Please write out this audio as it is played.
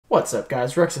What's up,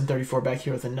 guys? Rexon34 back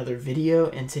here with another video,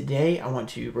 and today I want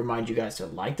to remind you guys to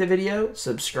like the video,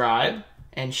 subscribe,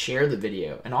 and share the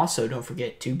video. And also, don't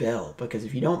forget to bell, because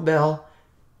if you don't bell,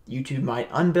 YouTube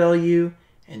might unbell you,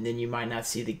 and then you might not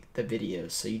see the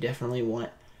videos. So you definitely want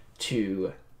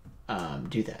to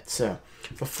do that. So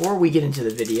before we get into the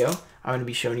video, I'm going to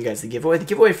be showing you guys the giveaway. The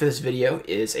giveaway for this video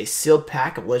is a sealed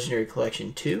pack of Legendary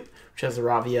Collection 2, which has the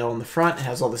Raviel on the front. It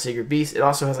has all the Secret Beasts. It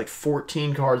also has like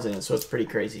 14 cards in it, so it's pretty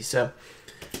crazy. So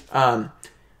we're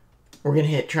going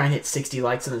to try and hit 60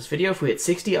 likes on this video. If we hit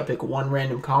 60, I'll pick one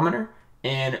random commenter,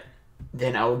 and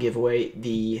then I will give away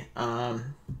the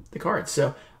cards.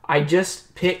 So I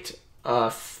just picked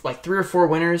like 3 or 4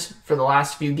 winners for the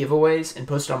last few giveaways and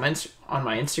posted on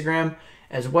my Instagram,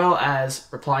 as well as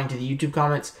replying to the YouTube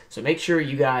comments. So make sure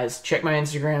you guys check my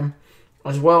Instagram,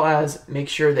 as well as make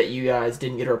sure that you guys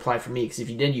didn't get a reply from me, because if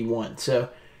you did, you won. So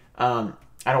I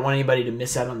don't want anybody to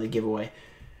miss out on the giveaway.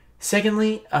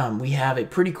 Secondly, we have a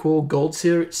pretty cool Gold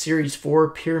Series 4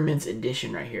 Pyramids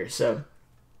edition right here. So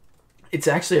it's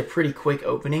actually a pretty quick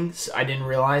opening. So I didn't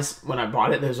realize when I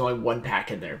bought it there's only one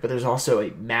pack in there, but there's also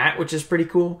a mat, which is pretty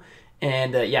cool.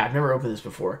 And yeah, I've never opened this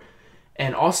before.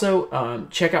 And also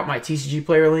check out my TCG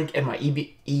player link and my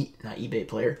eBay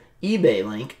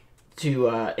link to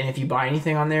and if you buy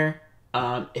anything on there,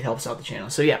 it helps out the channel.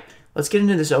 So yeah, let's get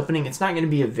into this opening. It's not going to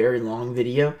be a very long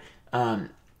video,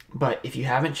 but if you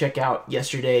haven't, check out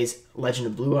yesterday's Legend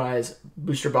of Blue Eyes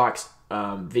booster box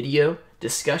video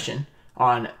discussion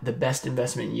on the best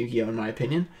investment in Yu-Gi-Oh! In my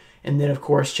opinion. And then, of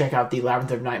course, check out the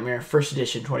Labyrinth of Nightmare first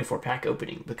edition 24-pack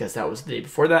opening, because that was the day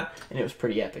before that, and it was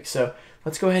pretty epic. So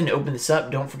let's go ahead and open this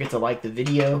up. Don't forget to like the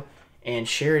video and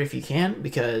share it if you can,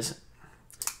 because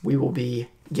we will be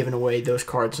giving away those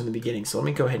cards in the beginning. So let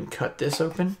me go ahead and cut this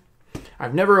open.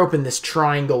 I've never opened this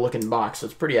triangle-looking box, so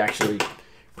it's actually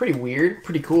pretty weird.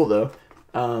 Pretty cool, though.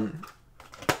 So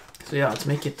yeah, let's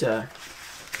make it a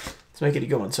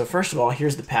good one. So first of all,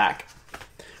 here's the pack.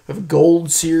 We have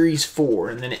Gold Series 4,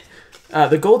 and then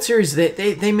the Gold Series,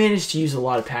 they managed to use a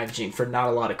lot of packaging for not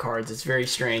a lot of cards. It's very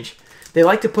strange. They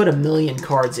like to put 1 million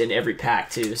cards in every pack,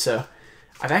 too. So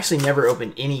I've actually never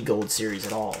opened any Gold Series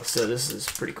at all, so this is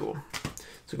pretty cool.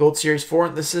 So Gold Series 4,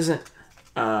 this isn't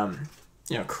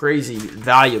crazy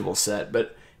valuable set, but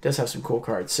it does have some cool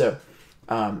cards. So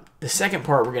the second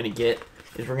part we're going to get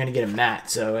is we're going to get a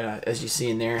mat. So as you see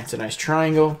in there, it's a nice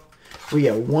triangle. We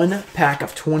got 1 pack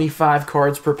of 25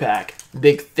 cards per pack.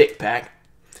 Big, thick pack.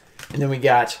 And then we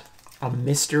got a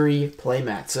mystery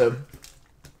playmat. So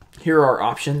here are our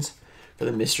options for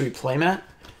the mystery playmat.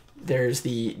 There's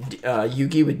the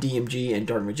Yugi with DMG and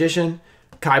Dark Magician,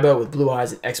 Kaiba with Blue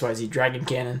Eyes and XYZ Dragon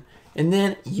Cannon, and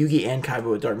then Yugi and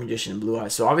Kaiba with Dark Magician and Blue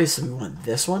Eyes. So obviously we want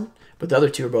this one, but the other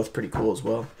two are both pretty cool as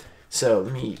well. So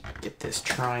let me get this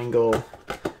triangle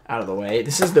out of the way.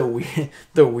 This is the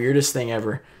weirdest thing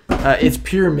ever. It's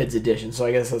Pyramids edition, so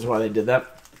I guess that's why they did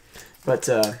that. But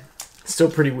still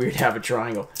pretty weird to have a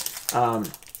triangle.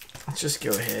 Let's just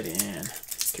go ahead and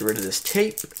get rid of this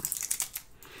tape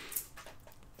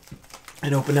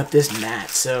and open up this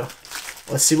mat. So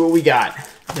let's see what we got.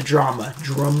 The drama.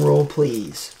 Drum roll,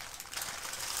 please.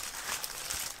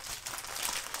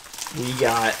 We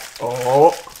got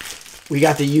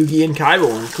the Yugi and Kaiba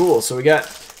one. Cool. So we got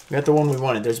the one we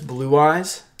wanted. There's Blue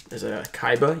Eyes. There's a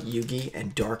Kaiba, Yugi,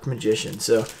 and Dark Magician.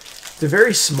 So it's a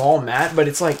very small mat, but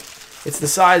it's the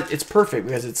size. It's perfect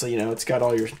because it's it's got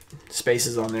all your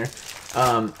spaces on there.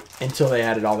 Until they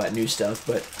added all that new stuff,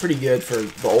 but pretty good for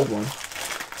the old one.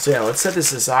 So yeah, let's set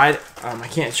this aside. I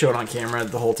can't show it on camera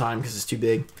the whole time because it's too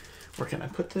big. Where can I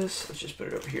put this? Let's just put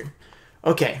it over here.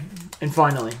 Okay, and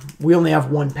finally, we only have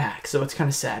 1 pack, so it's kind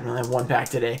of sad. We only have 1 pack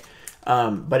today.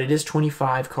 But it is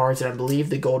 25 cards, and I believe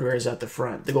the gold rare is at the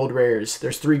front. The gold rares,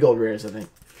 there's 3 gold rares, I think.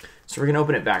 So we're going to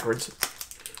open it backwards.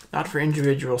 Not for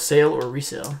individual sale or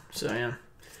resale. So yeah.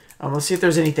 Let's see if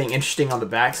there's anything interesting on the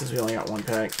back, since we only got 1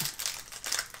 pack.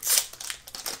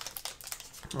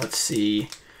 Let's see.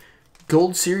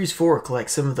 Gold Series 4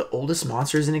 collects some of the oldest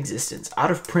monsters in existence,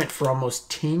 out of print for almost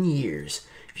 10 years.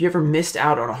 If you ever missed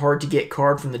out on a hard-to-get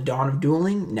card from the dawn of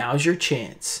dueling, now's your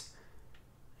chance.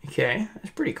 Okay, that's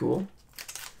pretty cool.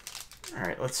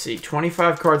 Alright, let's see.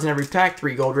 25 cards in every pack,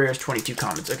 3 gold rares, 22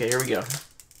 commons. Okay, here we go.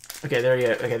 Okay, there you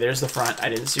go. Okay, there's the front. I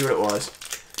didn't see what it was.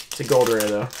 It's a gold rare,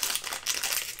 though.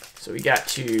 So we got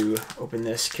to open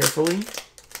this carefully.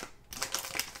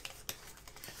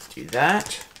 Let's do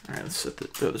that. Alright, let's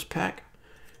throw this pack.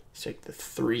 Let's take the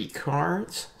 3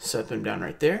 cards, set them down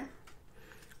right there.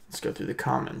 Let's go through the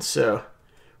commons. So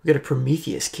we got a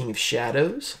Prometheus, King of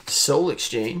Shadows, Soul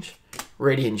Exchange,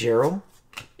 Radiant Gerald,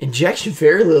 Injection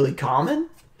Fairy Lily common,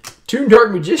 Toon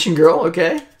Dark Magician Girl,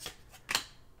 okay.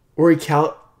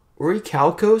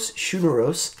 Orichalcos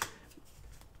Shuneros.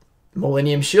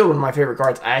 Millennium Shield, one of my favorite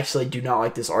cards. I actually do not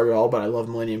like this art at all, but I love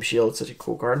Millennium Shield. It's such a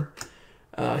cool card.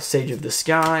 Sage of the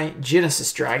Sky.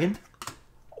 Genesis Dragon.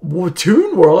 Whoa,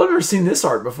 Toon World. I've never seen this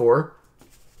art before.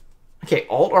 Okay,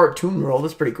 Alt Art Toon World.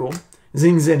 That's pretty cool.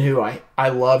 Xing Zhenhu. I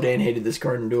loved and hated this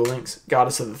card in Duel Links.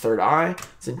 Goddess of the Third Eye.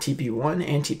 It's in TP1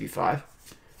 and TP5.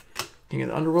 King of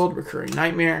the Underworld. Recurring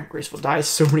Nightmare. Graceful Dice.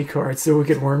 So many cards. The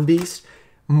Wicked Worm Beast.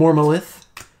 Mormalith.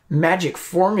 Magic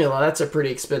Formula. That's a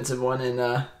pretty expensive one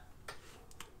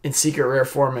in Secret Rare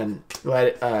form and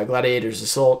Gladiator's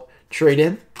Assault.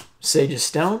 Trade-in. Sage's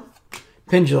Stone.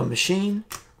 Pendulum Machine.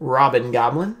 Robin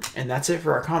Goblin. And that's it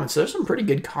for our comments. So there's some pretty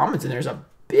good comments, and there's a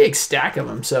big stack of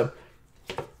them. So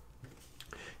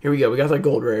here we go. We got the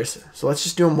gold rares. So let's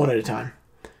just do them one at a time.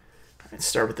 All right, let's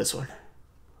start with this one.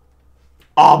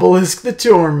 Obelisk the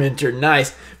Tormentor.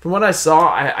 Nice. From what I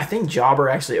saw, I think Jobber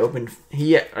actually opened...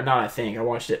 I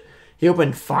watched it. He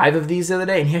opened 5 of these the other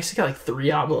day, and he actually got like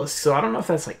 3 obelisks. So I don't know if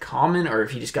that's like common or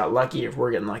if he just got lucky or if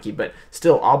we're getting lucky. But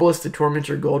still, Obelisk the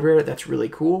Tormentor gold rare. That's really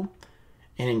cool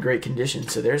and in great condition.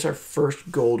 So there's our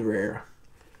first gold rare.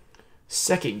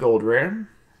 Second gold rare.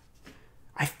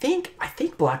 I think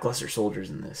Blackluster Soldier's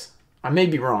in this. I may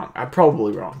be wrong. I'm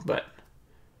probably wrong, but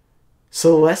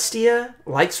Celestia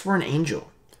Lightsworn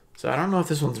Angel. So I don't know if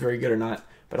this one's very good or not,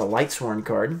 but a Lightsworn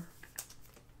card.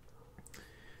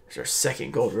 There's our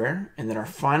second gold rare, and then our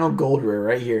final gold rare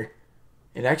right here.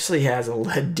 It actually has a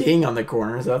lead ding on the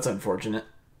corner, so that's unfortunate.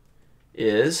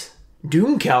 Is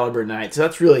Doom Caliber Knight. So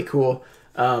that's really cool.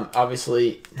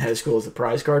 Obviously, not as cool as the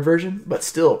prize card version, but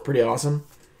still pretty awesome.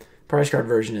 Prize card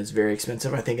version is very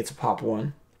expensive. I think it's a pop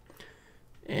 1.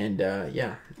 And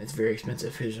yeah, it's very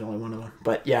expensive. Here's only one of them.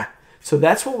 But yeah, so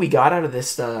that's what we got out of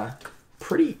this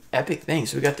pretty epic thing.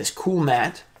 So we got this cool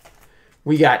mat.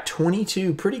 We got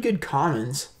 22 pretty good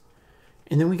commons.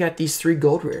 And then we got these 3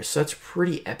 gold rares. So that's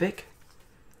pretty epic.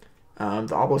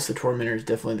 The Obelisk the Tormentor is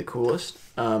definitely the coolest.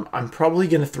 I'm probably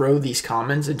going to throw these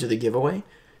commons into the giveaway.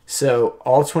 So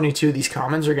all 22 of these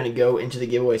commons are going to go into the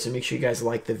giveaway. So make sure you guys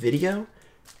like the video,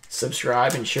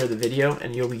 subscribe, and share the video.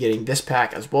 And you'll be getting this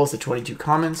pack as well as the 22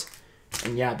 commons.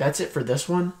 And yeah, that's it for this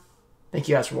one. Thank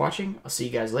you guys for watching. I'll see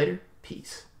you guys later.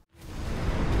 Peace.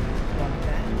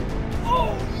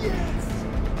 Oh, yes!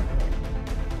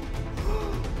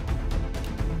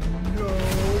 No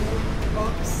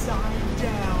upside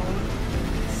down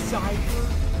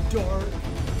Cyber Dark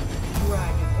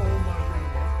Dragon.